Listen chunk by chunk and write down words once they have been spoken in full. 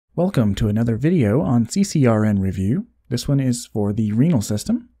Welcome to another video on CCRN review. This one is for the renal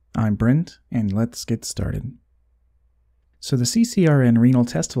system. I'm Brent, and let's get started. So the CCRN renal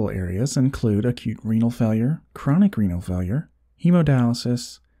testable areas include acute renal failure, chronic renal failure,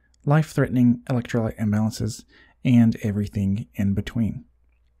 hemodialysis, life-threatening electrolyte imbalances, and everything in between.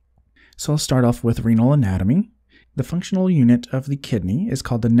 So I'll start off with renal anatomy. The functional unit of the kidney is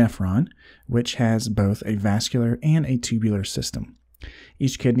called the nephron, which has both a vascular and a tubular system.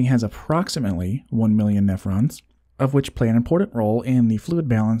 Each kidney has approximately 1 million nephrons, of which play an important role in the fluid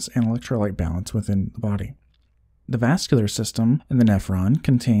balance and electrolyte balance within the body. The vascular system in the nephron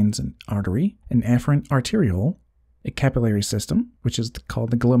contains an artery, an afferent arteriole, a capillary system, which is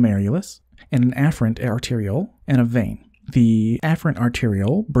called the glomerulus, and an afferent arteriole, and a vein. The afferent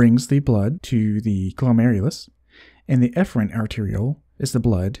arteriole brings the blood to the glomerulus, and the efferent arteriole is the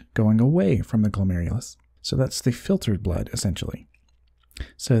blood going away from the glomerulus. So that's the filtered blood, essentially.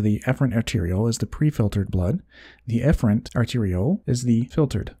 So the afferent arteriole is the pre-filtered blood. The efferent arteriole is the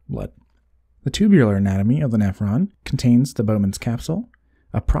filtered blood. The tubular anatomy of the nephron contains the Bowman's capsule,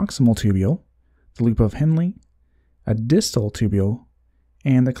 a proximal tubule, the loop of Henle, a distal tubule,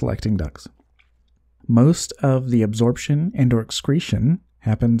 and the collecting ducts. Most of the absorption and/or excretion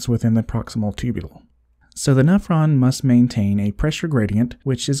happens within the proximal tubule. So the nephron must maintain a pressure gradient,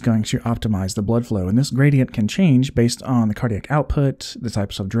 which is going to optimize the blood flow. And this gradient can change based on the cardiac output, the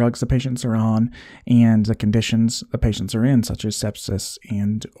types of drugs the patients are on, and the conditions the patients are in, such as sepsis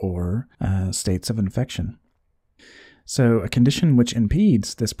and/or states of infection. So a condition which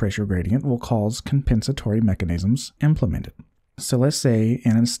impedes this pressure gradient will cause compensatory mechanisms implemented. So let's say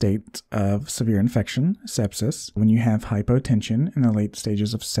in a state of severe infection, sepsis, when you have hypotension in the late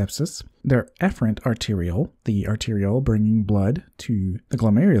stages of sepsis, their efferent arteriole, the arteriole bringing blood to the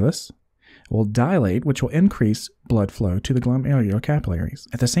glomerulus, will dilate, which will increase blood flow to the glomerular capillaries.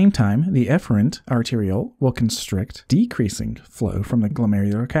 At the same time, the efferent arteriole will constrict, decreasing flow from the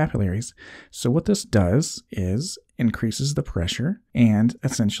glomerular capillaries. So what this does is increases the pressure and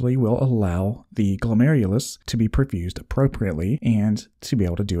essentially will allow the glomerulus to be perfused appropriately and to be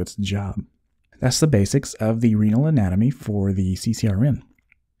able to do its job. That's the basics of the renal anatomy for the CCRN.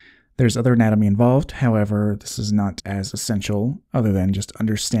 There's other anatomy involved, however, this is not as essential other than just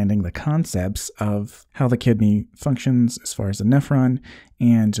understanding the concepts of how the kidney functions as far as the nephron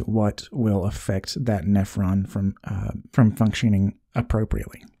and what will affect that nephron from functioning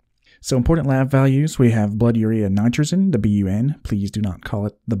appropriately. So important lab values, we have blood urea nitrogen, the BUN. Please do not call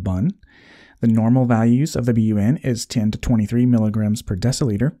it the BUN. The normal values of the BUN is 10 to 23 milligrams per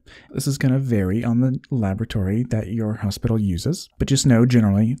deciliter. This is going to vary on the laboratory that your hospital uses, but just know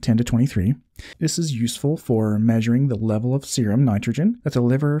generally 10 to 23. This is useful for measuring the level of serum nitrogen that the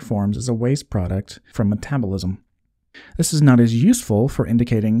liver forms as a waste product from metabolism. This is not as useful for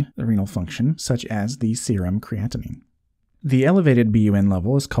indicating the renal function, such as the serum creatinine. The elevated BUN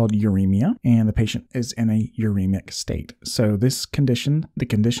level is called uremia, and the patient is in a uremic state. So this condition, the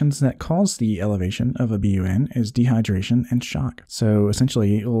conditions that cause the elevation of a BUN is dehydration and shock. So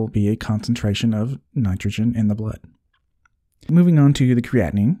essentially it will be a concentration of nitrogen in the blood. Moving on to the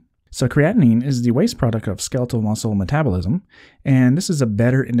creatinine. So creatinine is the waste product of skeletal muscle metabolism, and this is a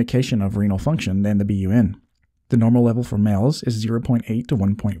better indication of renal function than the BUN. The normal level for males is 0.8 to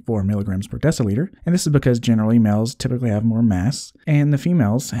 1.4 milligrams per deciliter, and this is because generally males typically have more mass, and the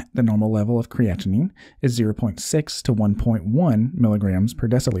females, the normal level of creatinine is 0.6 to 1.1 milligrams per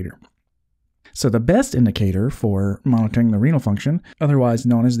deciliter. So the best indicator for monitoring the renal function, otherwise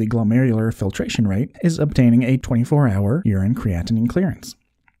known as the glomerular filtration rate, is obtaining a 24-hour urine creatinine clearance.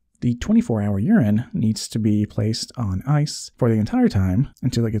 The 24-hour urine needs to be placed on ice for the entire time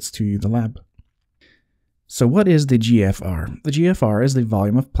until it gets to the lab. So what is the GFR? The GFR is the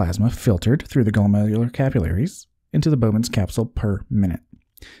volume of plasma filtered through the glomerular capillaries into the Bowman's capsule per minute.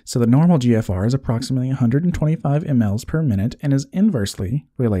 So the normal GFR is approximately 125 mLs per minute and is inversely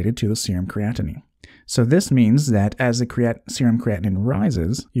related to the serum creatinine. So this means that as the serum creatinine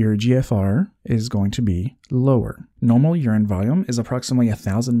rises, your GFR is going to be lower. Normal urine volume is approximately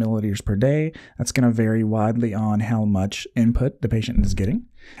 1,000 milliliters per day. That's going to vary widely on how much input the patient is getting.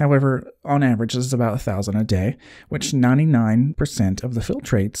 However, on average, this is about 1,000 a day, which 99% of the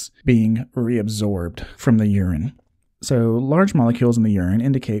filtrates being reabsorbed from the urine. So large molecules in the urine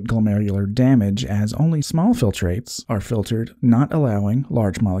indicate glomerular damage as only small filtrates are filtered, not allowing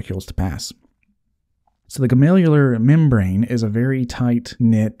large molecules to pass. So the glomerular membrane is a very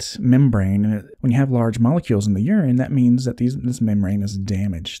tight-knit membrane, and when you have large molecules in the urine, that means that this membrane is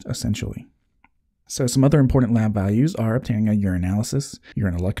damaged, essentially. So some other important lab values are obtaining a urinalysis,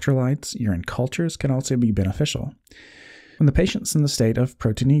 urine electrolytes, urine cultures can also be beneficial. When the patient's in the state of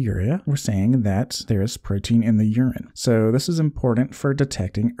proteinuria, we're saying that there is protein in the urine. So this is important for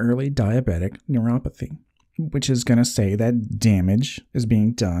detecting early diabetic neuropathy, which is going to say that damage is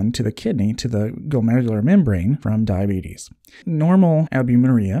being done to the kidney, to the glomerular membrane from diabetes. Normal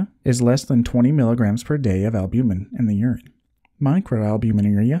albuminuria is less than 20 milligrams per day of albumin in the urine.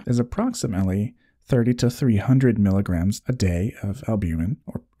 Microalbuminuria is approximately 30 to 300 milligrams a day of albumin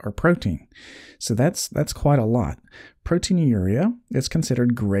or protein. So that's quite a lot. Proteinuria is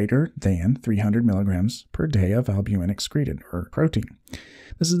considered greater than 300 milligrams per day of albumin excreted, or protein.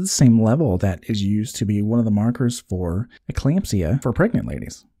 This is the same level that is used to be one of the markers for eclampsia for pregnant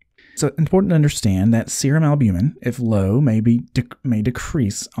ladies. So it's important to understand that serum albumin, if low, may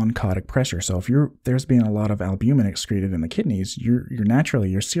decrease oncotic pressure. So if there's been a lot of albumin excreted in the kidneys, your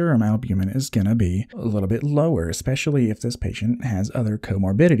serum albumin is going to be a little bit lower, especially if this patient has other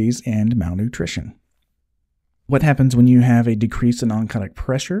comorbidities and malnutrition. What happens when you have a decrease in oncotic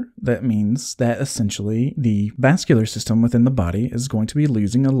pressure? That means that essentially the vascular system within the body is going to be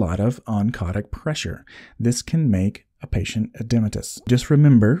losing a lot of oncotic pressure. This can make a patient edematous. Just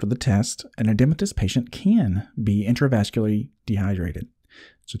remember for the test, an edematous patient can be intravascularly dehydrated.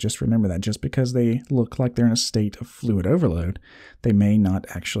 So just remember that just because they look like they're in a state of fluid overload, they may not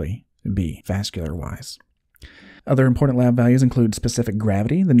actually be vascular-wise. Other important lab values include specific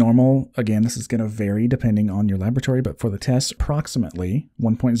gravity. The normal, again, this is going to vary depending on your laboratory, but for the test, approximately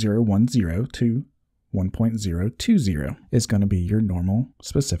 1.010 to 1.020 is going to be your normal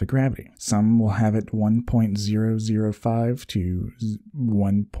specific gravity. Some will have it 1.005 to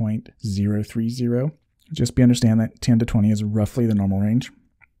 1.030. Just understand that 10 to 20 is roughly the normal range.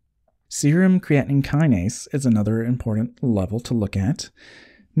 Serum creatinine kinase is another important level to look at.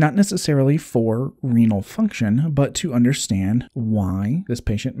 Not necessarily for renal function, but to understand why this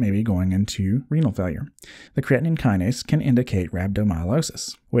patient may be going into renal failure. The creatinine kinase can indicate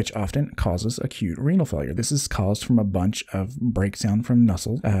rhabdomyolysis, which often causes acute renal failure. This is caused from a bunch of breakdown from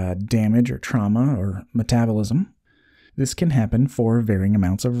muscle, damage or trauma or metabolism. This can happen for varying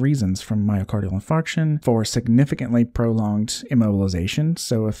amounts of reasons, from myocardial infarction, for significantly prolonged immobilization.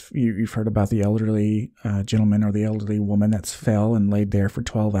 So if you've heard about the elderly gentleman or the elderly woman that's fell and laid there for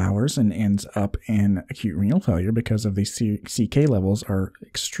 12 hours and ends up in acute renal failure because of the CK levels are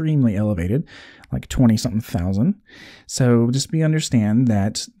extremely elevated, like 20-something thousand. So just understand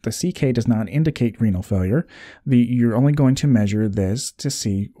that the CK does not indicate renal failure. You're only going to measure this to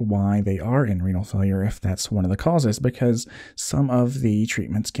see why they are in renal failure, if that's one of the causes, because some of the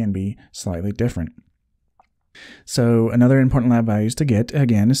treatments can be slightly different. So another important lab values to get,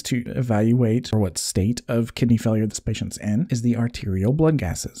 again, is to evaluate or what state of kidney failure this patient's in, is the arterial blood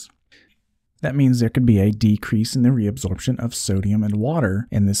gases. That means there could be a decrease in the reabsorption of sodium and water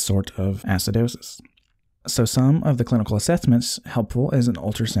in this sort of acidosis. So some of the clinical assessments helpful is an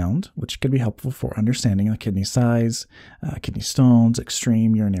ultrasound, which could be helpful for understanding the kidney size, kidney stones,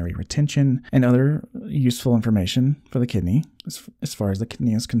 extreme urinary retention, and other useful information for the kidney as far as the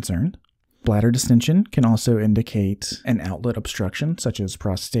kidney is concerned. Bladder distension can also indicate an outlet obstruction, such as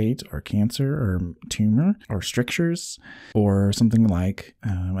prostate or cancer or tumor or strictures, or something like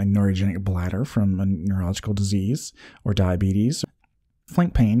a neurogenic bladder from a neurological disease or diabetes.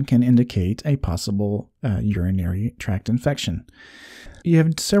 Flank pain can indicate a possible urinary tract infection. You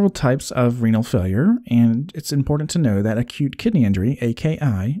have several types of renal failure, and it's important to know that acute kidney injury,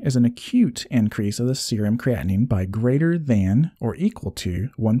 AKI, is an acute increase of the serum creatinine by greater than or equal to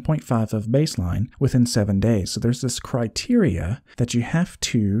 1.5 of baseline within 7 days. So there's this criteria that the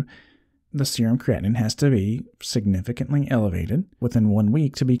serum creatinine has to be significantly elevated within 1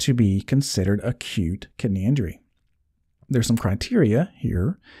 week to be considered acute kidney injury. There's some criteria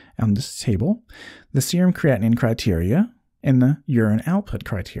here on this table: the serum creatinine criteria and the urine output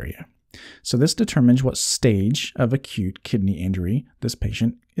criteria. So this determines what stage of acute kidney injury this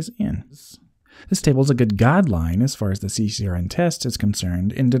patient is in. This table is a good guideline as far as the CCRN test is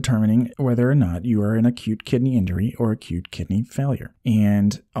concerned in determining whether or not you are in acute kidney injury or acute kidney failure,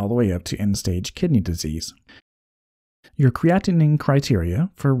 and all the way up to end-stage kidney disease. Your creatinine criteria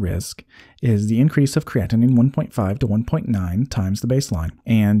for risk is the increase of creatinine 1.5 to 1.9 times the baseline,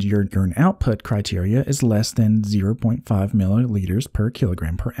 and your urine output criteria is less than 0.5 milliliters per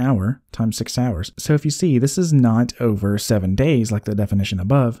kilogram per hour times 6 hours. So if you see, this is not over 7 days like the definition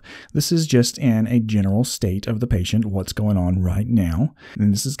above. This is just in a general state of the patient, what's going on right now,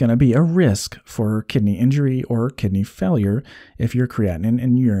 and this is going to be a risk for kidney injury or kidney failure if your creatinine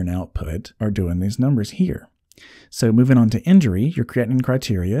and urine output are doing these numbers here. So moving on to injury, your creatinine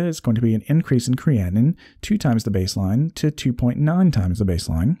criteria is going to be an increase in creatinine 2 times the baseline to 2.9 times the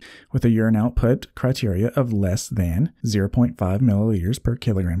baseline, with a urine output criteria of less than 0.5 milliliters per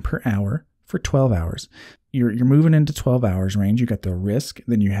kilogram per hour for 12 hours. You're moving into 12 hours range. You got the risk,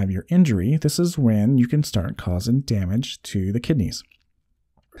 then you have your injury. This is when you can start causing damage to the kidneys.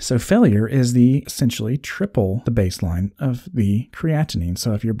 So failure is essentially triple the baseline of the creatinine.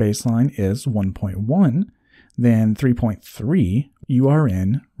 So if your baseline is 1.1, then 3.3, you are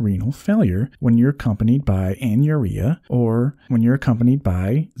in renal failure when you're accompanied by anuria or when you're accompanied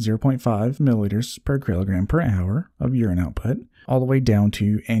by 0.5 milliliters per kilogram per hour of urine output, all the way down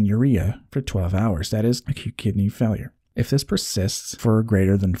to anuria for 12 hours. That is acute kidney failure. If this persists for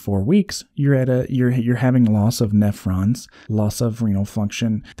greater than 4 weeks, you're having loss of nephrons, loss of renal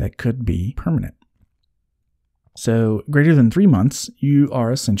function that could be permanent. So greater than 3 months, you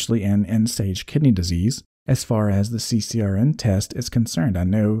are essentially in end-stage kidney disease. As far as the CCRN test is concerned, I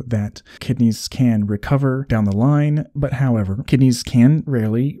know that kidneys can recover down the line, but however, kidneys can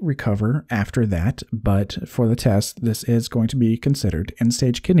rarely recover after that. But for the test, this is going to be considered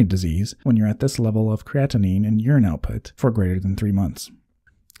end-stage kidney disease when you're at this level of creatinine and urine output for greater than 3 months.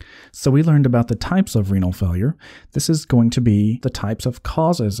 So we learned about the types of renal failure. This is going to be the types of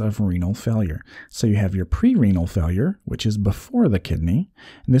causes of renal failure. So you have your pre-renal failure, which is before the kidney.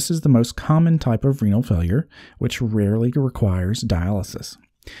 And this is the most common type of renal failure, which rarely requires dialysis.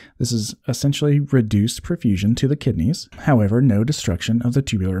 This is essentially reduced perfusion to the kidneys. However, no destruction of the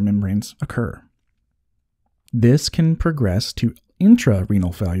tubular membranes occur. This can progress to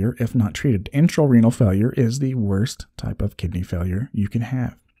intra-renal failure if not treated. Intra-renal failure is the worst type of kidney failure you can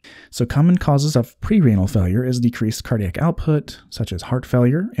have. So common causes of pre-renal failure is decreased cardiac output, such as heart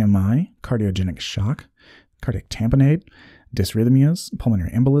failure, MI, cardiogenic shock, cardiac tamponade, dysrhythmias, pulmonary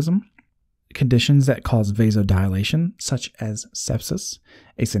embolism, conditions that cause vasodilation, such as sepsis,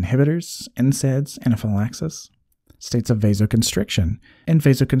 ACE inhibitors, NSAIDs, anaphylaxis, states of vasoconstriction, and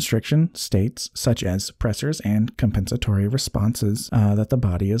vasoconstriction states such as suppressors and compensatory responses that the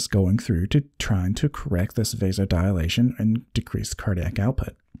body is going through to trying to correct this vasodilation and decrease cardiac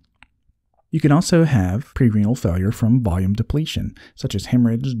output. You can also have pre-renal failure from volume depletion, such as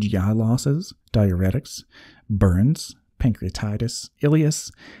hemorrhage, GI losses, diuretics, burns, pancreatitis,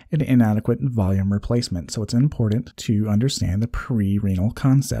 ileus, and inadequate volume replacement. So it's important to understand the pre-renal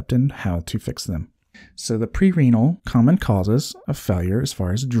concept and how to fix them. So the pre-renal common causes of failure as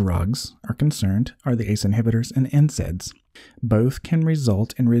far as drugs are concerned are the ACE inhibitors and NSAIDs. Both can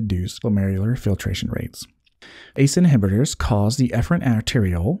result in reduced glomerular filtration rates. ACE inhibitors cause the efferent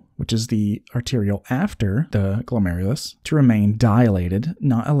arteriole, which is the arteriole after the glomerulus, to remain dilated,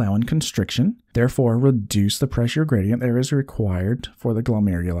 not allowing constriction, therefore reduce the pressure gradient that is required for the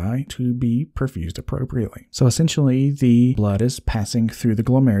glomeruli to be perfused appropriately. So essentially, the blood is passing through the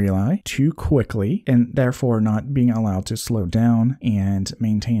glomeruli too quickly and therefore not being allowed to slow down and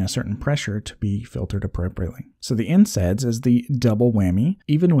maintain a certain pressure to be filtered appropriately. So the NSAIDs is the double whammy.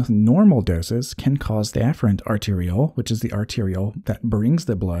 Even with normal doses, can cause the afferent arteriole, which is the arteriole that brings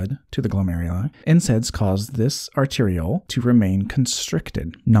the blood to the glomeruli. NSAIDs cause this arteriole to remain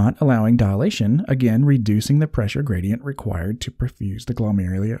constricted, not allowing dilation, again reducing the pressure gradient required to perfuse the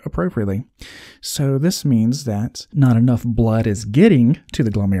glomeruli appropriately. So this means that not enough blood is getting to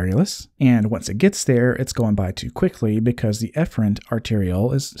the glomerulus, and once it gets there, it's going by too quickly because the efferent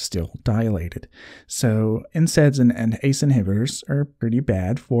arteriole is still dilated. So NSAIDs and ACE inhibitors are pretty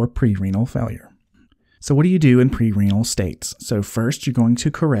bad for pre-renal failure. So what do you do in pre-renal states? So first, you're going to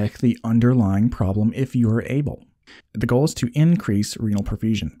correct the underlying problem if you are able. The goal is to increase renal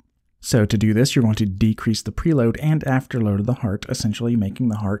perfusion. So to do this, you're going to decrease the preload and afterload of the heart, essentially making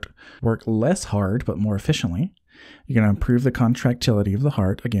the heart work less hard but more efficiently. You're going to improve the contractility of the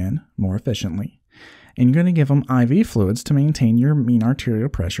heart, again, more efficiently. And you're going to give them IV fluids to maintain your mean arterial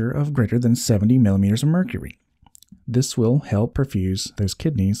pressure of greater than 70 millimeters of mercury. This will help perfuse those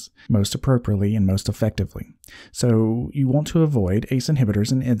kidneys most appropriately and most effectively. So you want to avoid ACE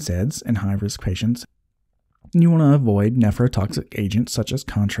inhibitors and NSAIDs in high-risk patients. You want to avoid nephrotoxic agents such as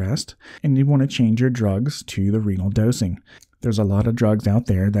contrast, and you want to change your drugs to the renal dosing. There's a lot of drugs out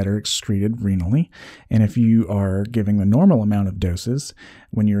there that are excreted renally, and if you are giving the normal amount of doses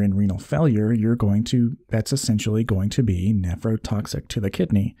when you're in renal failure, that's essentially going to be nephrotoxic to the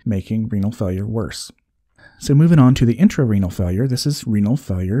kidney, making renal failure worse. So moving on to the intra-renal failure, this is renal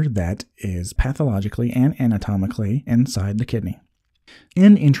failure that is pathologically and anatomically inside the kidney.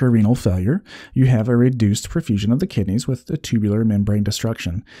 In intra-renal failure, you have a reduced perfusion of the kidneys with the tubular membrane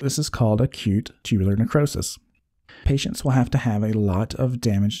destruction. This is called acute tubular necrosis. patients will have to have a lot of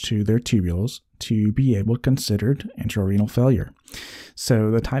damage to their tubules to be able to consider intra-renal failure.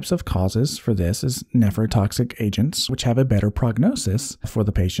 So the types of causes for this is nephrotoxic agents, which have a better prognosis for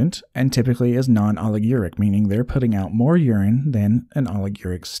the patient, and typically is non-oliguric, meaning they're putting out more urine than an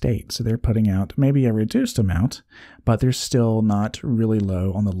oliguric state. So they're putting out maybe a reduced amount, but they're still not really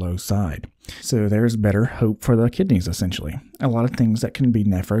low on the low side. So there's better hope for the kidneys, essentially. A lot of things that can be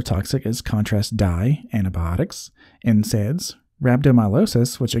nephrotoxic is contrast dye, antibiotics, NSAIDs,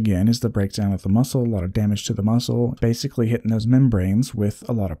 rhabdomyolysis, which again is the breakdown of the muscle, a lot of damage to the muscle, basically hitting those membranes with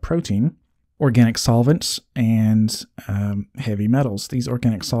a lot of protein. Organic solvents and heavy metals. These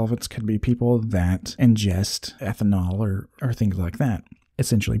organic solvents could be people that ingest ethanol or things like that,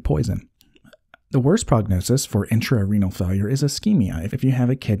 essentially poison. The worst prognosis for intra-renal failure is ischemia. If you have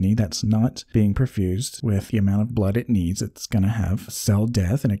a kidney that's not being perfused with the amount of blood it needs, it's going to have cell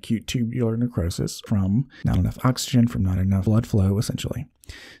death and acute tubular necrosis from not enough oxygen, from not enough blood flow, essentially.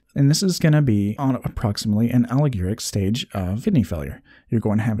 And this is going to be on approximately an oliguric stage of kidney failure. You're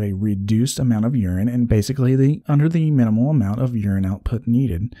going to have a reduced amount of urine and basically under the minimal amount of urine output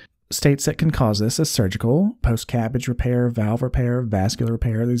needed. States that can cause this is surgical, post-cabbage repair, valve repair, vascular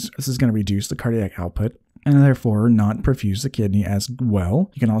repair. This is going to reduce the cardiac output and therefore not perfuse the kidney as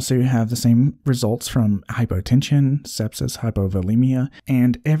well. You can also have the same results from hypotension, sepsis, hypovolemia,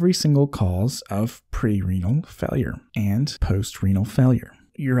 and every single cause of pre-renal failure and post-renal failure.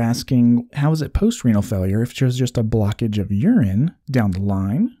 You're asking, how is it post-renal failure if there's just a blockage of urine down the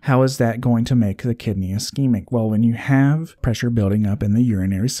line? How is that going to make the kidney ischemic? Well, when you have pressure building up in the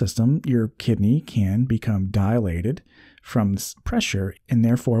urinary system, your kidney can become dilated from this pressure, and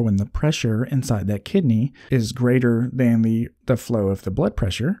therefore when the pressure inside that kidney is greater than the flow of the blood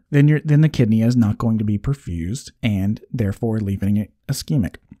pressure, then the kidney is not going to be perfused and therefore leaving it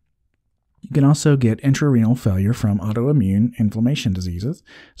ischemic. You can also get intrarenal failure from autoimmune inflammation diseases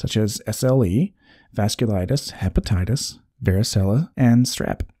such as SLE, vasculitis, hepatitis, varicella, and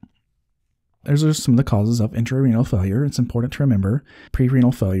strep. Those are some of the causes of intrarenal failure. It's important to remember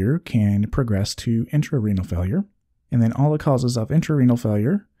pre-renal failure can progress to intrarenal failure, and then all the causes of intrarenal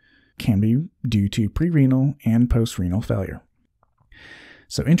failure can be due to pre-renal and post-renal failure.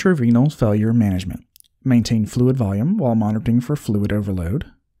 So intrarenal failure management. Maintain fluid volume while monitoring for fluid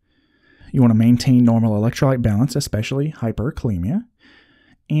overload. You want to maintain normal electrolyte balance, especially hyperkalemia.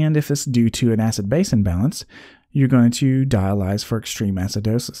 And if it's due to an acid-base imbalance, you're going to dialyze for extreme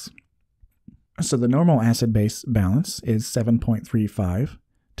acidosis. So the normal acid-base balance is 7.35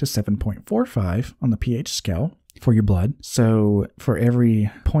 to 7.45 on the pH scale for your blood. So for every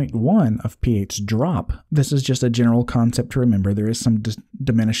 0.1 of pH drop, this is just a general concept to remember. There is some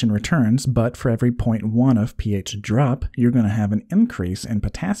diminishing returns, but for every 0.1 of pH drop, you're going to have an increase in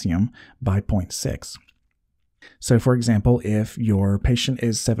potassium by 0.6. So for example, if your patient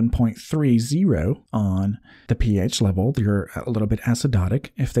is 7.30 on the pH level, you're a little bit acidotic.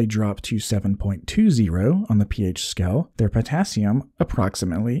 If they drop to 7.20 on the pH scale, your potassium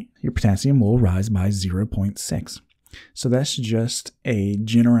will rise by 0.6. So that's just a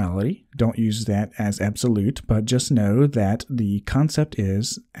generality. Don't use that as absolute, but just know that the concept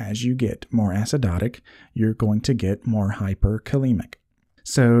is as you get more acidotic, you're going to get more hyperkalemic.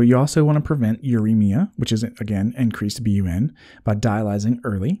 So you also want to prevent uremia, which is, again, increased BUN, by dialyzing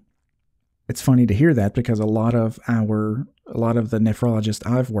early. It's funny to hear that because a lot of the nephrologists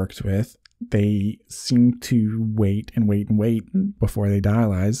I've worked with, they seem to wait before they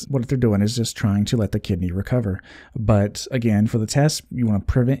dialyze. What they're doing is just trying to let the kidney recover. But again, for the test, you want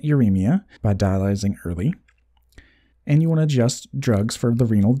to prevent uremia by dialyzing early. And you want to adjust drugs for the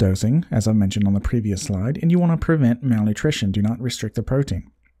renal dosing, as I mentioned on the previous slide. And you want to prevent malnutrition. Do not restrict the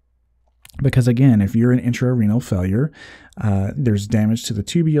protein. Because again, if you're in intra-renal failure, there's damage to the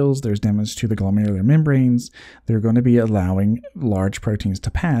tubules, there's damage to the glomerular membranes. They're going to be allowing large proteins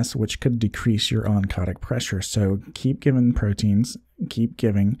to pass, which could decrease your oncotic pressure. So keep giving proteins, keep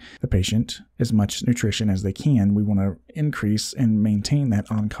giving the patient as much nutrition as they can. We want to increase and maintain that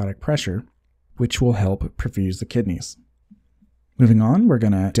oncotic pressure, which will help perfuse the kidneys. Moving on, we're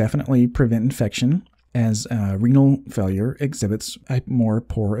going to definitely prevent infection as renal failure exhibits a more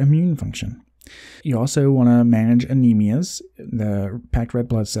poor immune function. You also want to manage anemias. The packed red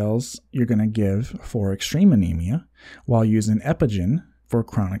blood cells you're going to give for extreme anemia while using Epigen for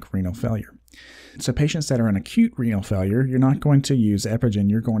chronic renal failure. So patients that are in acute renal failure, you're not going to use Epigen.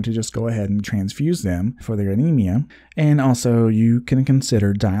 You're going to just go ahead and transfuse them for their anemia. And also you can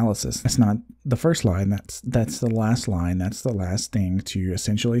consider dialysis. That's not the first line. That's the last line. That's the last thing to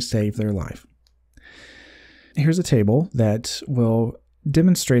essentially save their life. Here's a table that will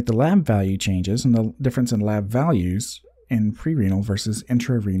demonstrate the lab value changes and the difference in lab values in pre-renal versus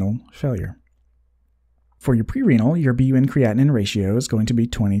intra-renal failure. For your pre-renal, your BUN creatinine ratio is going to be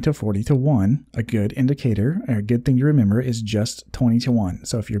 20 to 40 to 1. A good indicator, or a good thing to remember, is just 20 to 1.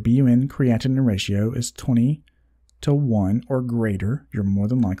 So if your BUN creatinine ratio is 20 to 1 or greater, you're more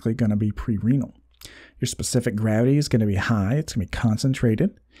than likely going to be pre-renal. Your specific gravity is going to be high. It's going to be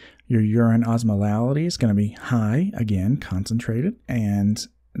concentrated. Your urine osmolality is going to be high, again, concentrated, and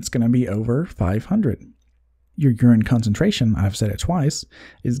it's going to be over 500. Your urine concentration, I've said it twice,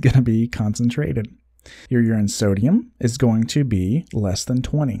 is going to be concentrated. Your urine sodium is going to be less than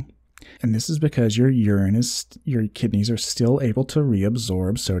 20. And this is because your kidneys are still able to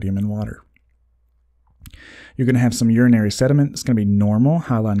reabsorb sodium and water. You're going to have some urinary sediment. It's going to be normal,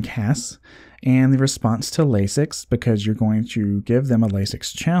 hyaline Cas, and the response to Lasix, because you're going to give them a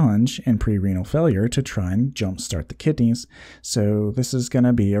Lasix challenge in pre-renal failure to try and jumpstart the kidneys. So this is going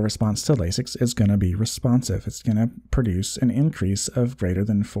to be a response to Lasix is going to be responsive. It's going to produce an increase of greater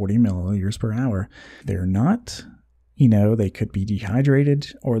than 40 milliliters per hour. They're not, they could be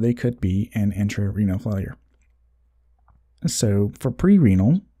dehydrated or they could be an intra-renal failure. So for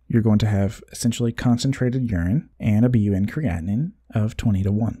pre-renal, you're going to have essentially concentrated urine and a BUN creatinine of 20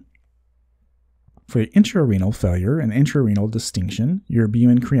 to 1. For intra-renal failure and intra-renal distinction, your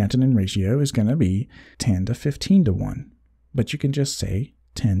BUN creatinine ratio is going to be 10 to 15 to 1, but you can just say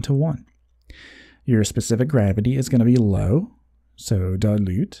 10 to 1. Your specific gravity is going to be low, so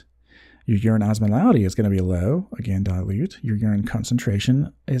dilute. Your urine osmolality is going to be low, again dilute. Your urine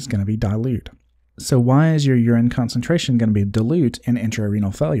concentration is going to be dilute. So why is your urine concentration going to be dilute in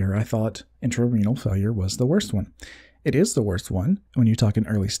intra-renal failure? I thought intra-renal failure was the worst one. It is the worst one. When you talk in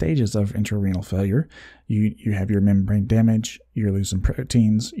early stages of intra-renal failure, you have your membrane damage, you're losing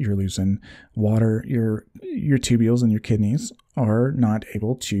proteins, you're losing water, your tubules and your kidneys are not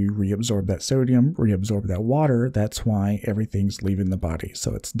able to reabsorb that sodium, reabsorb that water. That's why everything's leaving the body.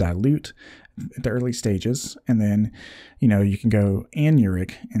 So it's dilute at the early stages, and then, you can go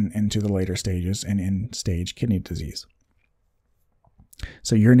anuric into the later stages and end-stage kidney disease.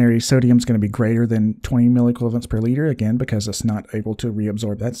 So urinary sodium is going to be greater than 20 milliequivalents per liter, again, because it's not able to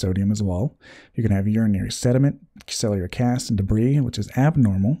reabsorb that sodium as well. You're going to have urinary sediment, cellular Cas, and debris, which is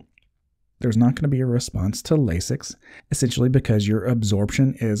abnormal. There's not going to be a response to Lasix, essentially because your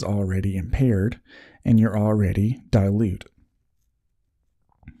absorption is already impaired and you're already dilute.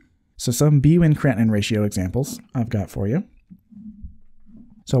 So some BUN creatinine ratio examples I've got for you.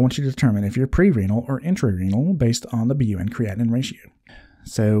 So I want you to determine if you're pre-renal or intra-renal based on the BUN creatinine ratio.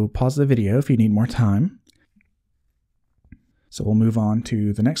 So pause the video if you need more time. So we'll move on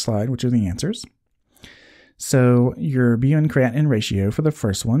to the next slide, which are the answers. So your BUN creatinine ratio for the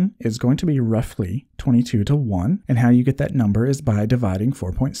first one is going to be roughly 22 to 1. And how you get that number is by dividing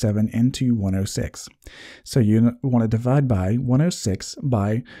 4.7 into 106. So you want to divide by 106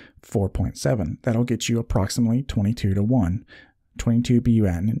 by 4.7. That'll get you approximately 22 to 1. 22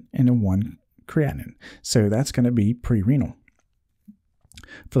 BUN and a 1 creatinine. So that's going to be pre-renal.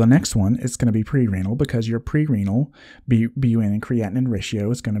 For the next one, it's going to be pre-renal because your pre-renal BUN and creatinine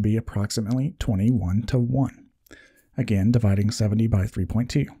ratio is going to be approximately 21 to 1. Again, dividing 70 by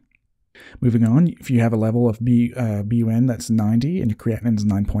 3.2. Moving on, if you have a level of BUN that's 90 and your creatinine is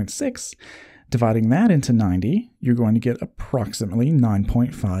 9.6, dividing that into 90, you're going to get approximately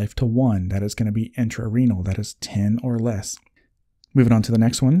 9.5 to 1. That is going to be intra-renal. That is 10 or less. Moving on to the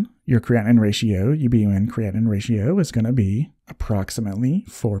next one, your creatinine ratio, your BUN creatinine ratio is going to be approximately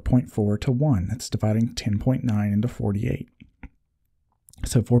 4.4 to 1. That's dividing 10.9 into 48.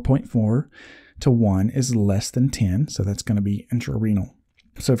 So 4.4 to 1 is less than 10, so that's going to be intra-renal.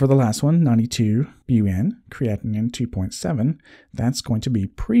 So for the last one, 92 BUN, creatinine 2.7, that's going to be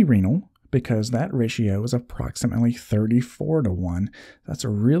pre-renal, because that ratio is approximately 34 to 1. That's a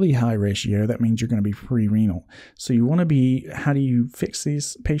really high ratio. That means you're going to be pre-renal. So you want to be, how do you fix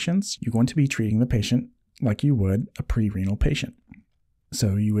these patients? You're going to be treating the patient like you would a pre-renal patient.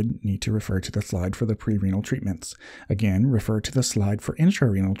 So you would need to refer to the slide for the pre-renal treatments. Again, refer to the slide for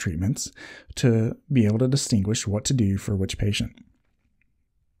intra-renal treatments to be able to distinguish what to do for which patient.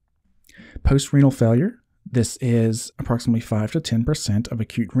 Post-renal failure. This is approximately 5 to 10% of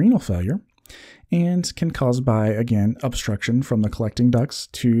acute renal failure and can cause by, again, obstruction from the collecting ducts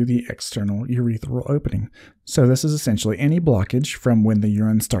to the external urethral opening. So this is essentially any blockage from when the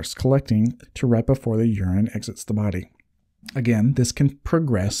urine starts collecting to right before the urine exits the body. Again, this can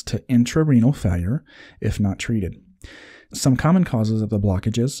progress to intra-renal failure if not treated. Some common causes of the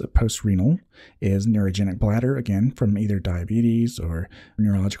blockages of post-renal is neurogenic bladder, again, from either diabetes or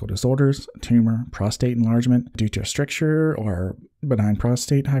neurological disorders, tumor, prostate enlargement due to a stricture or benign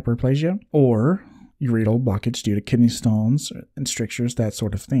prostate hyperplasia, or ureteral blockage due to kidney stones and strictures, that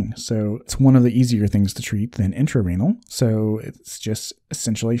sort of thing. So it's one of the easier things to treat than intra-renal. So it's just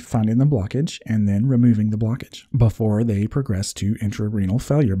essentially finding the blockage and then removing the blockage before they progress to intra-renal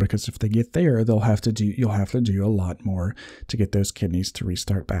failure, because if they get there, you'll have to do a lot more to get those kidneys to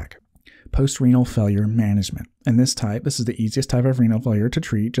restart back. Post-renal failure management. And this is the easiest type of renal failure to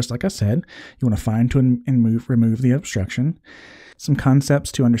treat. Just like I said, you want to find and remove the obstruction. Some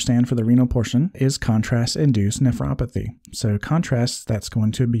concepts to understand for the renal portion is contrast-induced nephropathy. So contrast, that's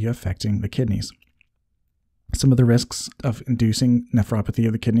going to be affecting the kidneys. Some of the risks of inducing nephropathy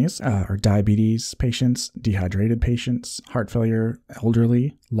of the kidneys are diabetes patients, dehydrated patients, heart failure,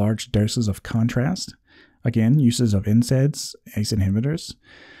 elderly, large doses of contrast. Again, uses of NSAIDs, ACE inhibitors.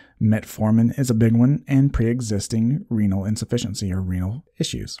 Metformin is a big one, and pre-existing renal insufficiency or renal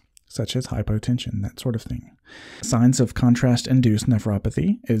issues, such as hypotension, that sort of thing. Signs of contrast-induced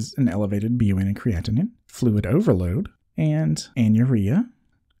nephropathy is an elevated BUN and creatinine, fluid overload, and anuria.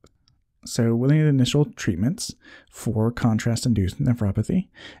 So one of the initial treatments for contrast-induced nephropathy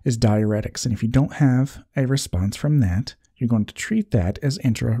is diuretics, and if you don't have a response from that, you're going to treat that as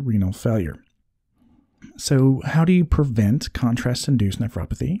intra-renal failure. So how do you prevent contrast-induced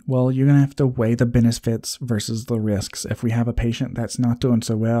nephropathy? Well, you're going to have to weigh the benefits versus the risks. If we have a patient that's not doing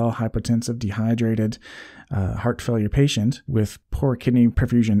so well, hypotensive, dehydrated, heart failure patient with poor kidney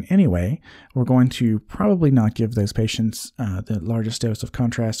perfusion anyway, we're going to probably not give those patients the largest dose of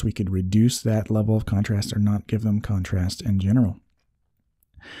contrast. We could reduce that level of contrast or not give them contrast in general.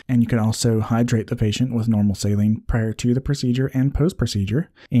 And you can also hydrate the patient with normal saline prior to the procedure and post-procedure.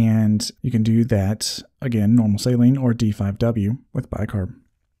 And you can do that, again, normal saline or D5W with bicarb.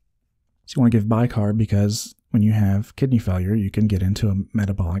 So you want to give bicarb because when you have kidney failure, you can get into a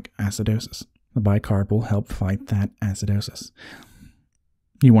metabolic acidosis. The bicarb will help fight that acidosis.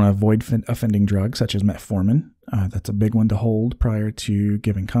 You want to avoid offending drugs such as metformin. That's a big one to hold prior to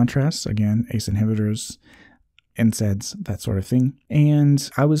giving contrast. Again, ACE inhibitors, NSAIDs, that sort of thing. And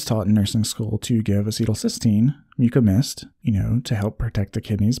I was taught in nursing school to give acetylcysteine, mucomist, to help protect the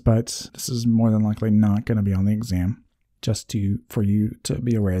kidneys, but this is more than likely not going to be on the exam, just for you to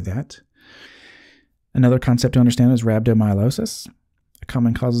be aware of that. Another concept to understand is rhabdomyolysis.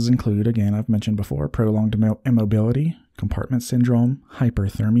 Common causes include, again, I've mentioned before, prolonged immobility, compartment syndrome,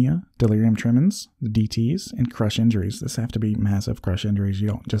 hyperthermia, delirium tremens, the DTs, and crush injuries. This have to be massive crush injuries. You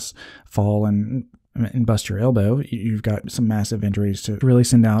don't just fall and bust your elbow. You've got some massive injuries to really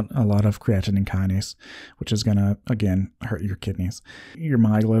send out a lot of creatinine kinase, which is going to, again, hurt your kidneys. Your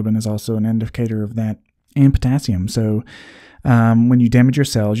myoglobin is also an indicator of that, and potassium. So when you damage your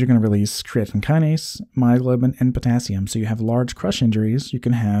cells, you're going to release creatine kinase, myoglobin, and potassium. So you have large crush injuries, you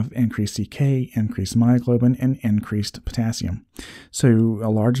can have increased CK, increased myoglobin, and increased potassium. So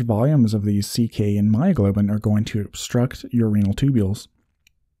large volumes of these CK and myoglobin are going to obstruct your renal tubules,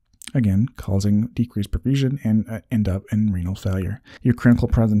 again, causing decreased perfusion and end up in renal failure. Your clinical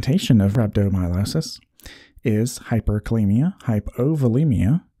presentation of rhabdomyolysis is hyperkalemia,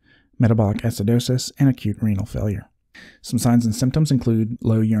 hypovolemia, metabolic acidosis, and acute renal failure. Some signs and symptoms include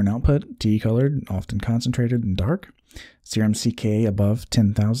low urine output, tea-colored, often concentrated and dark, serum CK above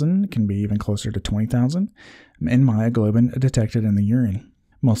 10,000, can be even closer to 20,000, and myoglobin detected in the urine.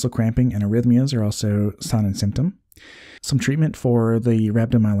 Muscle cramping and arrhythmias are also sign and symptom. Some treatment for the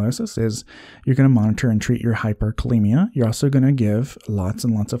rhabdomyolysis is you're going to monitor and treat your hyperkalemia. You're also going to give lots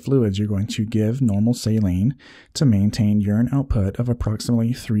and lots of fluids. You're going to give normal saline to maintain urine output of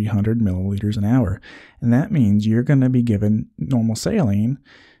approximately 300 milliliters an hour. And that means you're going to be given normal saline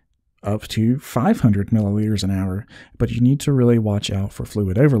up to 500 milliliters an hour. But you need to really watch out for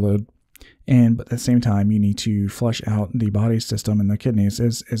fluid overload. But at the same time, you need to flush out the body system and the kidneys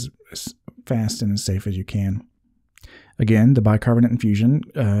as fast and as safe as you can. Again, the bicarbonate infusion,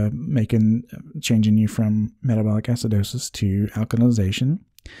 changing you from metabolic acidosis to alkalization,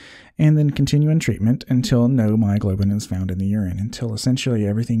 and then continue in treatment until no myoglobin is found in the urine, until essentially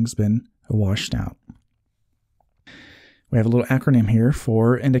everything's been washed out. We have a little acronym here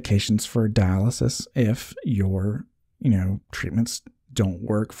for indications for dialysis if your, treatments don't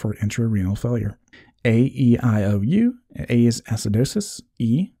work for intra-renal failure. A, E, I, O, U. A is acidosis.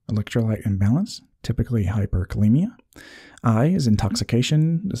 E, electrolyte imbalance, typically hyperkalemia. I is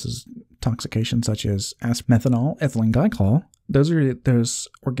intoxication. This is intoxication such as methanol, ethylene glycol. Those are those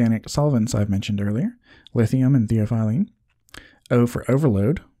organic solvents I've mentioned earlier, lithium and theophylline. O for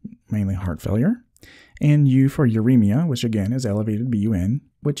overload, mainly heart failure. and U for uremia, which again is elevated BUN,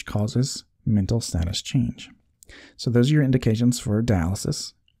 which causes mental status change. So those are your indications for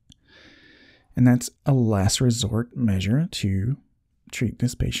dialysis. And that's a last resort measure to treat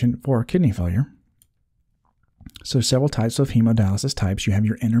this patient for kidney failure. So several types of hemodialysis types. You have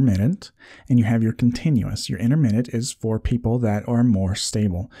your intermittent and you have your continuous. Your intermittent is for people that are more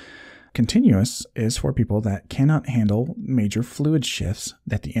stable. Continuous is for people that cannot handle major fluid shifts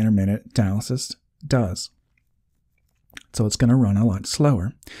that the intermittent dialysis does. So it's going to run a lot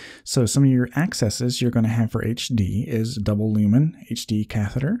slower. So some of your accesses you're going to have for HD is double lumen HD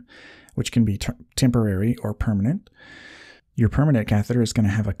catheter, which can be temporary or permanent. Your permanent catheter is going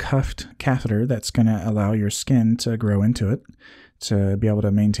to have a cuffed catheter that's going to allow your skin to grow into it to be able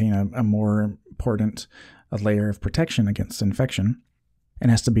to maintain a more important layer of protection against infection, and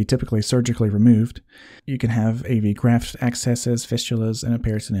has to be typically surgically removed. You can have AV graft accesses, fistulas, and a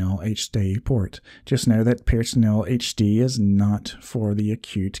peritoneal HD port. Just know that peritoneal HD is not for the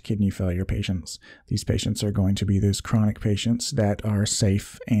acute kidney failure patients. These patients are going to be those chronic patients that are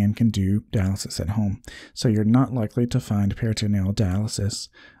safe and can do dialysis at home. So you're not likely to find peritoneal dialysis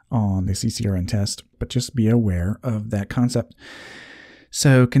on the CCRN test, but just be aware of that concept.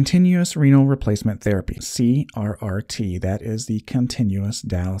 So continuous renal replacement therapy, CRRT, that is the continuous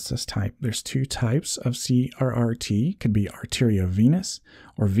dialysis type. There's two types of CRRT, could be arteriovenous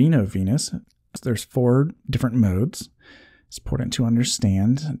or venovenous. There's 4 different modes. It's important to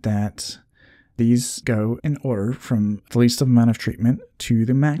understand that these go in order from the least amount of treatment to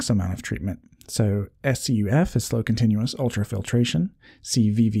the max amount of treatment. So SCUF is slow continuous ultrafiltration.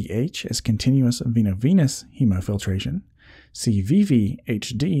 CVVH is continuous veno-venous hemofiltration.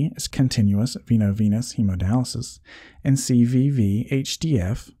 CVVHD is continuous veno-venous hemodialysis, and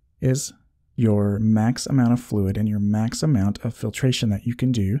CVVHDF is your max amount of fluid and your max amount of filtration that you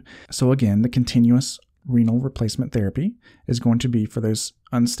can do. So again, the continuous renal replacement therapy is going to be for those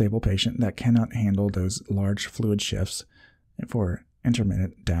unstable patients that cannot handle those large fluid shifts for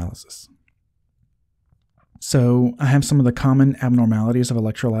intermittent dialysis. So I have some of the common abnormalities of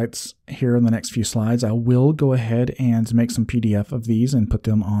electrolytes here in the next few slides. I will go ahead and make some PDF of these and put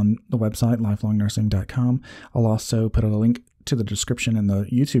them on the website, lifelongnursing.com. I'll also put a link to the description in the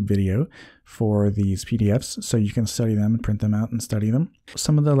YouTube video for these PDFs so you can study them and print them out and study them.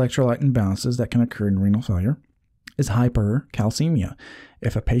 Some of the electrolyte imbalances that can occur in renal failure is hypercalcemia.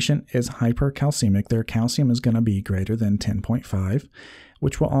 If a patient is hypercalcemic, their calcium is going to be greater than 10.5,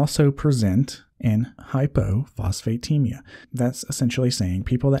 which will also present in hypophosphatemia. That's essentially saying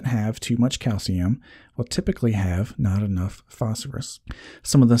people that have too much calcium will typically have not enough phosphorus.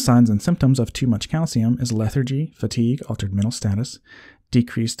 Some of the signs and symptoms of too much calcium is lethargy, fatigue, altered mental status,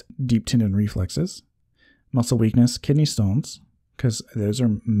 decreased deep tendon reflexes, muscle weakness, kidney stones, because those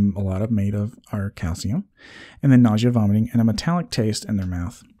are a lot of made of our calcium, and then nausea, vomiting, and a metallic taste in their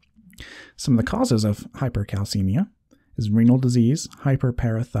mouth. Some of the causes of hypercalcemia is renal disease,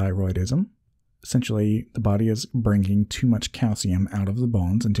 hyperparathyroidism. Essentially, the body is bringing too much calcium out of the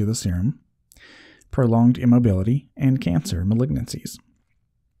bones into the serum, prolonged immobility, and cancer malignancies.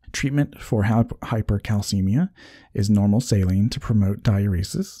 Treatment for hypercalcemia is normal saline to promote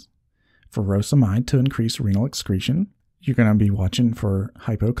diuresis, furosemide to increase renal excretion. You're going to be watching for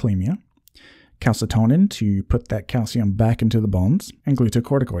hypokalemia, calcitonin to put that calcium back into the bones, and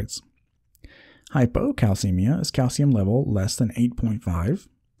glucocorticoids. Hypocalcemia is calcium level less than 8.5.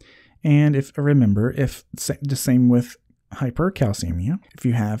 And if the same with hypercalcemia, if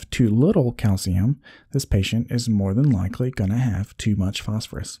you have too little calcium, this patient is more than likely going to have too much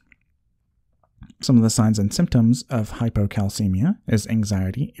phosphorus. Some of the signs and symptoms of hypocalcemia is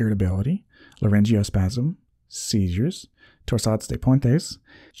anxiety, irritability, laryngospasm, seizures, torsades de pointes,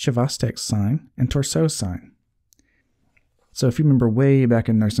 Chvostek's sign, and Torsos sign. So if you remember way back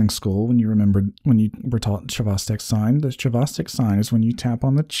in nursing school, when you were taught Chvostek's sign, the Chvostek's sign is when you tap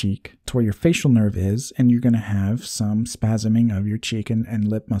on the cheek to where your facial nerve is, and you're going to have some spasming of your cheek and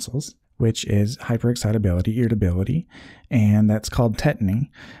lip muscles, which is hyperexcitability, irritability, and that's called tetany.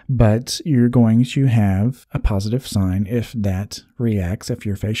 But you're going to have a positive sign if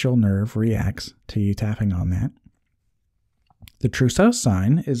your facial nerve reacts to you tapping on that. The Trousseau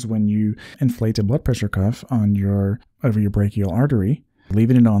sign is when you inflate a blood pressure cuff over your brachial artery,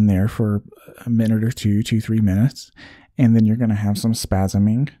 leaving it on there for a minute or 2-3 minutes, and then you're going to have some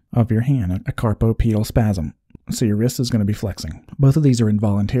spasming of your hand, a carpopedal spasm. So your wrist is going to be flexing. Both of these are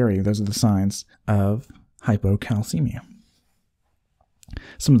involuntary. Those are the signs of hypocalcemia.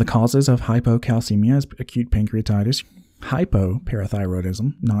 Some of the causes of hypocalcemia is acute pancreatitis,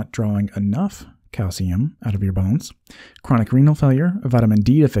 hypoparathyroidism, not drawing enough calcium out of your bones. Chronic renal failure, vitamin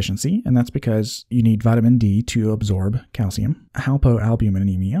D deficiency, and that's because you need vitamin D to absorb calcium.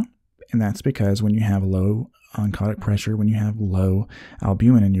 Hypoalbuminemia, and that's because when you have low oncotic pressure, when you have low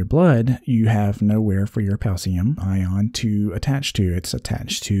albumin in your blood, you have nowhere for your calcium ion to attach to. It's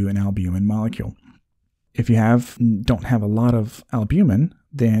attached to an albumin molecule. If you don't have a lot of albumin,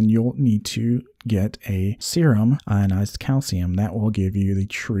 then you'll need to get a serum ionized calcium. That will give you the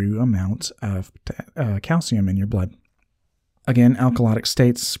true amount of calcium in your blood. Again, alkalotic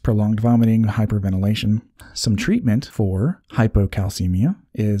states, prolonged vomiting, hyperventilation. Some treatment for hypocalcemia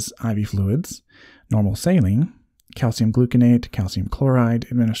is IV fluids, normal saline, calcium gluconate, calcium chloride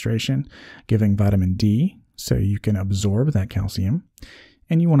administration, giving vitamin D so you can absorb that calcium,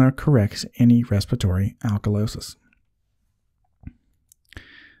 and you want to correct any respiratory alkalosis.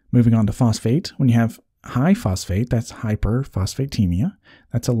 Moving on to phosphate. When you have high phosphate, that's hyperphosphatemia.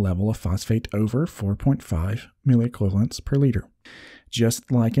 That's a level of phosphate over 4.5 milliequivalents per liter.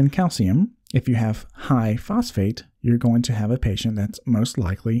 Just like in calcium, if you have high phosphate, you're going to have a patient that's most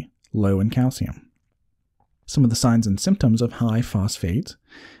likely low in calcium. Some of the signs and symptoms of high phosphate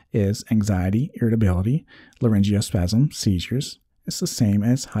is anxiety, irritability, laryngospasm, seizures. It's the same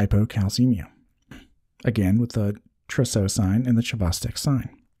as hypocalcemia. Again, with the Trousseau sign and the Chvostek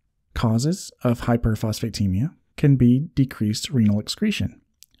sign. Causes of hyperphosphatemia can be decreased renal excretion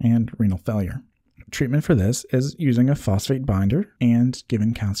and renal failure. Treatment for this is using a phosphate binder and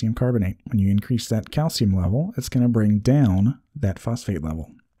giving calcium carbonate. When you increase that calcium level, it's going to bring down that phosphate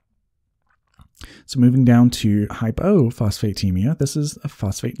level. So moving down to hypophosphatemia, this is a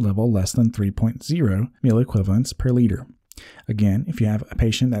phosphate level less than 3.0 milliequivalents per liter. Again, if you have a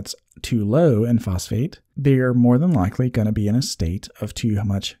patient that's too low in phosphate, they are more than likely going to be in a state of too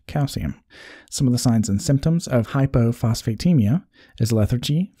much calcium. Some of the signs and symptoms of hypophosphatemia is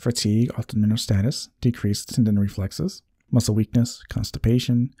lethargy, fatigue, altered mental status, decreased tendon reflexes, muscle weakness,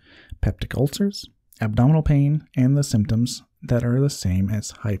 constipation, peptic ulcers, abdominal pain, and the symptoms that are the same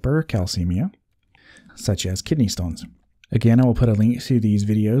as hypercalcemia, such as kidney stones. Again, I will put a link to these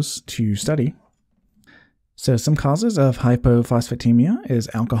videos to study. So some causes of hypophosphatemia is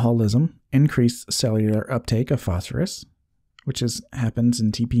alcoholism, increased cellular uptake of phosphorus, which happens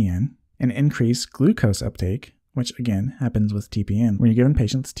in TPN, and increased glucose uptake, which again happens with TPN. When you're giving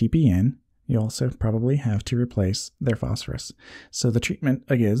patients TPN, you also probably have to replace their phosphorus. So the treatment,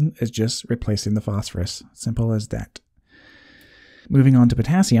 again, is just replacing the phosphorus. Simple as that. Moving on to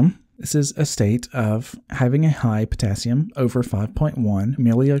potassium. This is a state of having a high potassium over 5.1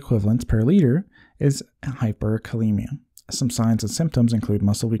 milliequivalents per liter is hyperkalemia. Some signs and symptoms include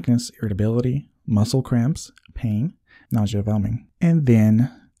muscle weakness, irritability, muscle cramps, pain, nausea, vomiting. And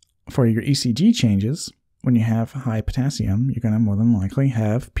then for your ECG changes, when you have high potassium, you're going to more than likely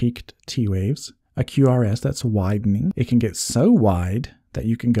have peaked T waves, a QRS that's widening. It can get so wide that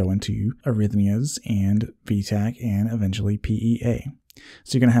you can go into arrhythmias and VTAC and eventually PEA.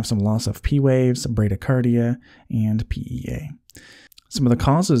 So you're going to have some loss of P waves, bradycardia, and PEA. Some of the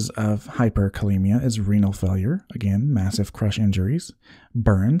causes of hyperkalemia is renal failure, again, massive crush injuries,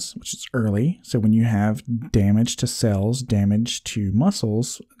 burns, which is early. So when you have damage to cells, damage to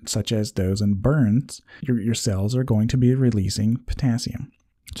muscles, such as those in burns, your cells are going to be releasing potassium.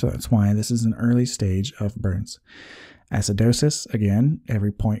 So that's why this is an early stage of burns. Acidosis, again,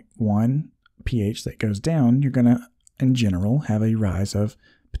 every 0.1 pH that goes down, you're going to, in general, have a rise of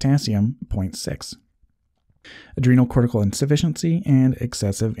potassium 0.6. Adrenal cortical insufficiency and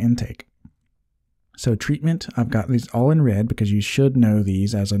excessive intake. So treatment, I've got these all in red because you should know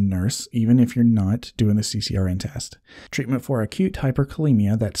these as a nurse, even if you're not doing the CCRN test. Treatment for acute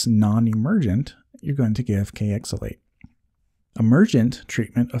hyperkalemia that's non-emergent, you're going to give K-exolate. Emergent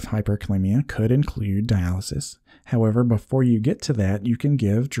treatment of hyperkalemia could include dialysis. However, before you get to that, you can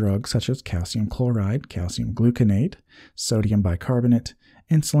give drugs such as calcium chloride, calcium gluconate, sodium bicarbonate,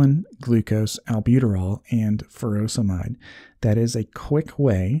 insulin, glucose, albuterol, and furosemide. That is a quick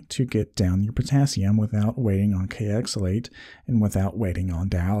way to get down your potassium without waiting on K-exolate and without waiting on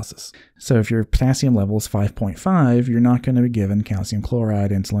dialysis. So if your potassium level is 5.5, you're not going to be given calcium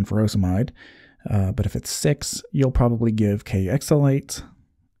chloride, insulin, furosemide. But if it's 6, you'll probably give K-exolate.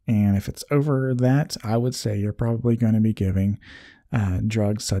 And if it's over that, I would say you're probably going to be giving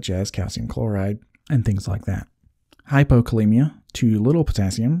drugs such as calcium chloride and things like that. Hypokalemia, too little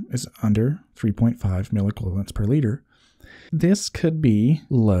potassium, is under 3.5 milliequivalents per liter. This could be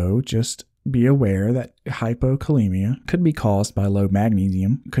low. Just be aware that hypokalemia could be caused by low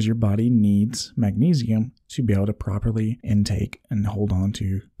magnesium because your body needs magnesium to be able to properly intake and hold on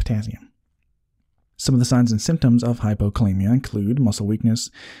to potassium. Some of the signs and symptoms of hypokalemia include muscle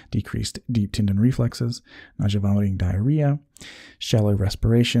weakness, decreased deep tendon reflexes, nausea, vomiting, diarrhea, shallow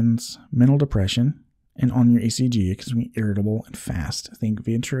respirations, mental depression, and on your ECG, it can be irritable and fast. Think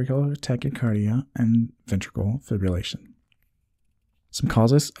ventricular tachycardia and ventricular fibrillation. Some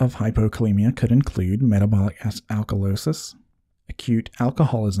causes of hypokalemia could include metabolic alkalosis, acute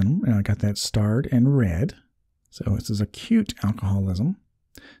alcoholism, and I got that starred in red, so this is acute alcoholism,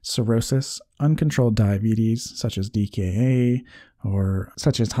 cirrhosis, uncontrolled diabetes, such as DKA, or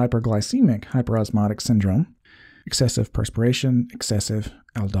such as hyperglycemic hyperosmotic syndrome, excessive perspiration, excessive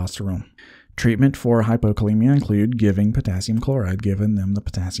aldosterone. Treatment for hypokalemia include giving potassium chloride, giving them the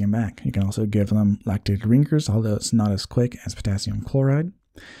potassium back. You can also give them lactated drinkers, although it's not as quick as potassium chloride.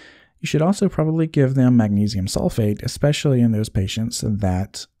 You should also probably give them magnesium sulfate, especially in those patients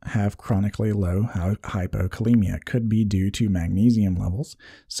that have chronically low hypokalemia. It could be due to magnesium levels.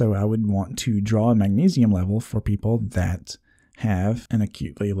 So I would want to draw a magnesium level for people that have an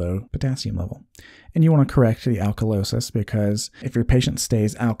acutely low potassium level. And you want to correct the alkalosis because if your patient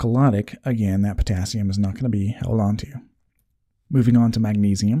stays alkalotic, again, that potassium is not going to be held onto. Moving on to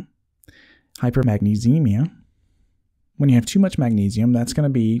magnesium. Hypermagnesemia. When you have too much magnesium, that's going to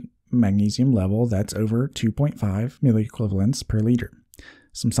be magnesium level that's over 2.5 milliequivalents per liter.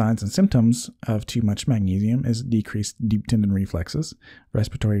 Some signs and symptoms of too much magnesium is decreased deep tendon reflexes,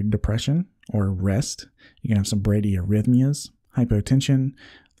 respiratory depression or rest. You can have some bradyarrhythmias, hypotension,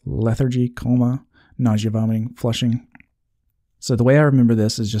 lethargy, coma, nausea, vomiting, flushing. So the way I remember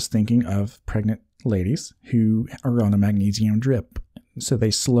this is just thinking of pregnant ladies who are on a magnesium drip. So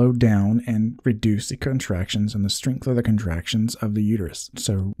they slow down and reduce the contractions and the strength of the contractions of the uterus.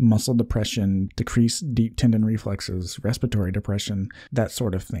 So muscle depression, decreased deep tendon reflexes, respiratory depression, that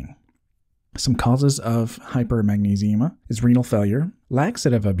sort of thing. Some causes of hypermagnesemia is renal failure,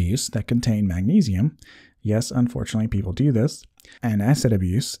 laxative abuse that contain magnesium. Yes, unfortunately, people do this. And acid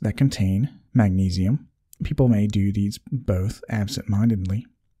abuse that contain magnesium. People may do these both absent-mindedly.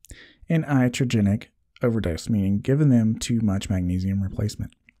 And iatrogenic overdose, meaning giving them too much magnesium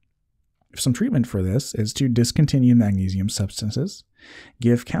replacement. Some treatment for this is to discontinue magnesium substances,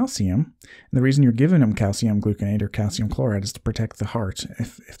 give calcium. And the reason you're giving them calcium gluconate or calcium chloride is to protect the heart.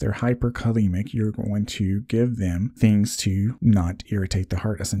 If they're hyperkalemic, you're going to give them things to not irritate the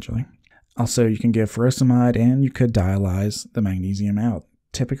heart, essentially. Also, you can give furosemide and you could dialyze the magnesium out.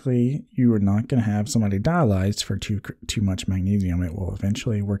 Typically, you are not going to have somebody dialyzed for too much magnesium. It will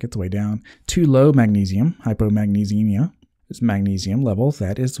eventually work its way down. Too low magnesium, hypomagnesemia, is magnesium level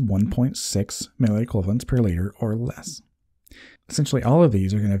that is 1.6 milliequivalents per liter or less. Essentially, all of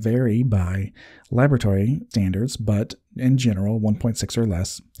these are going to vary by laboratory standards, but in general, 1.6 or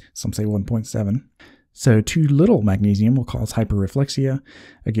less. Some say 1.7. So too little magnesium will cause hyperreflexia.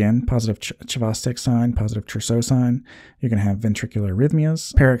 Again, positive Chvostek sign, positive Trousseau sign. You're going to have ventricular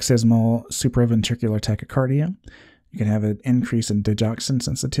arrhythmias, paroxysmal supraventricular tachycardia. You can have an increase in digoxin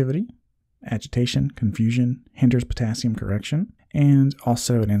sensitivity, agitation, confusion, hinders potassium correction, and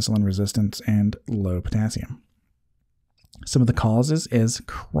also an insulin resistance and low potassium. Some of the causes is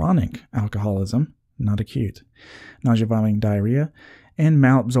chronic alcoholism, not acute, nausea, vomiting, diarrhea, and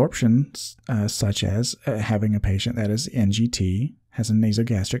malabsorption, such as having a patient that is NGT, has a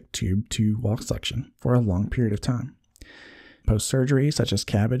nasogastric tube to wall suction for a long period of time. Post-surgery, such as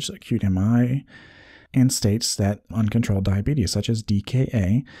cabbage, acute MI, and states that uncontrolled diabetes, such as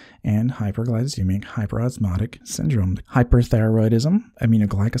DKA and hyperglycemic hyperosmotic syndrome. Hyperthyroidism,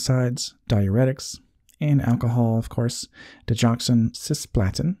 aminoglycosides, diuretics, and alcohol, of course, digoxin,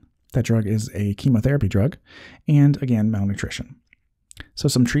 cisplatin. That drug is a chemotherapy drug, and again, malnutrition. So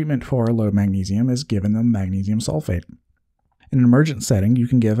some treatment for low magnesium is giving them magnesium sulfate. In an emergent setting, you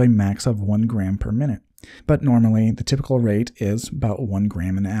can give a max of 1 gram per minute, but normally the typical rate is about 1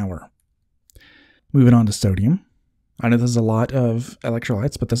 gram an hour. Moving on to sodium. I know there's a lot of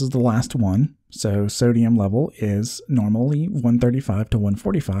electrolytes, but this is the last one. So sodium level is normally 135 to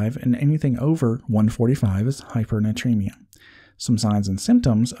 145, and anything over 145 is hypernatremia. Some signs and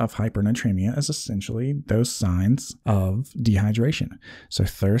symptoms of hypernatremia is essentially those signs of dehydration. So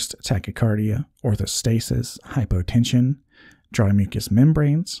thirst, tachycardia, orthostasis, hypotension, dry mucous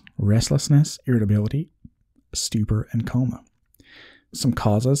membranes, restlessness, irritability, stupor, and coma. Some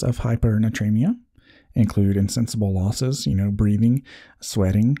causes of hypernatremia include insensible losses, breathing,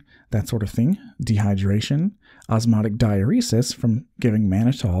 sweating, that sort of thing, dehydration, osmotic diuresis from giving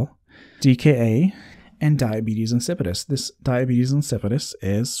mannitol, DKA, and diabetes insipidus. This diabetes insipidus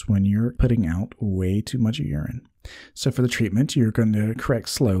is when you're putting out way too much urine. So for the treatment, you're going to correct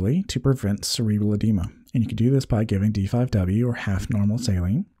slowly to prevent cerebral edema. And you can do this by giving D5W or half normal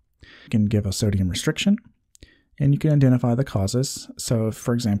saline. You can give a sodium restriction, and you can identify the causes. So,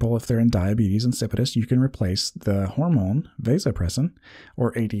 for example, if they're in diabetes insipidus, you can replace the hormone vasopressin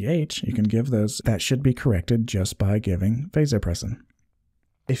or ADH. You can give those. That should be corrected just by giving vasopressin.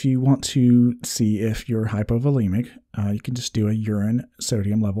 If you want to see if you're hypovolemic, you can just do a urine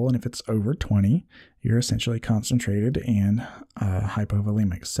sodium level, and if it's over 20, you're essentially concentrated and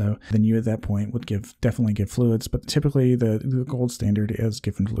hypovolemic. So then you at that point would definitely give fluids, but typically the gold standard is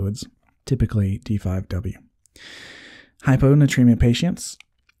given fluids, typically D5W. Hyponatremia patients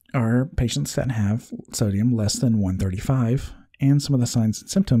are patients that have sodium less than 135, and some of the signs and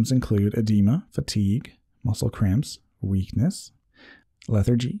symptoms include edema, fatigue, muscle cramps, weakness,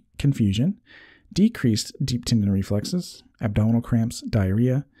 lethargy, confusion, decreased deep tendon reflexes, abdominal cramps,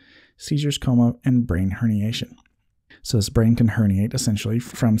 diarrhea, seizures, coma, and brain herniation. So this brain can herniate essentially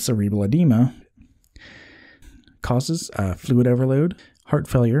from cerebral edema. Causes fluid overload, heart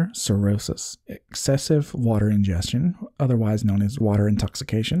failure, cirrhosis, excessive water ingestion, otherwise known as water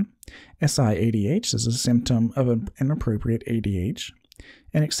intoxication, SIADH is a symptom of an inappropriate ADH,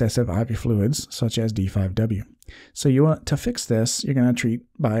 and excessive IV fluids such as D5W. So you want to fix this, you're going to treat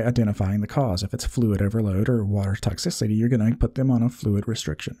by identifying the cause. If it's fluid overload or water toxicity, you're going to put them on a fluid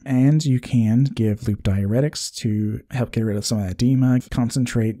restriction. And you can give loop diuretics to help get rid of some of that edema,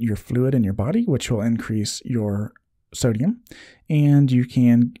 concentrate your fluid in your body, which will increase your sodium. And you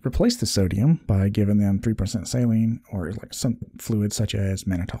can replace the sodium by giving them 3% saline or like some fluid such as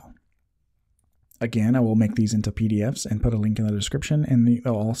mannitol. Again, I will make these into PDFs and put a link in the description, and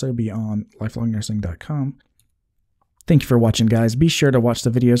they'll also be on lifelongnursing.com. Thank you for watching, guys. Be sure to watch the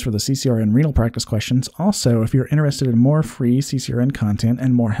videos for the CCRN renal practice questions. Also, if you're interested in more free CCRN content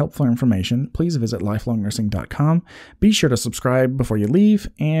and more helpful information, please visit lifelongnursing.com. Be sure to subscribe before you leave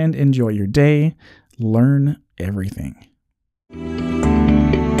and enjoy your day. Learn everything.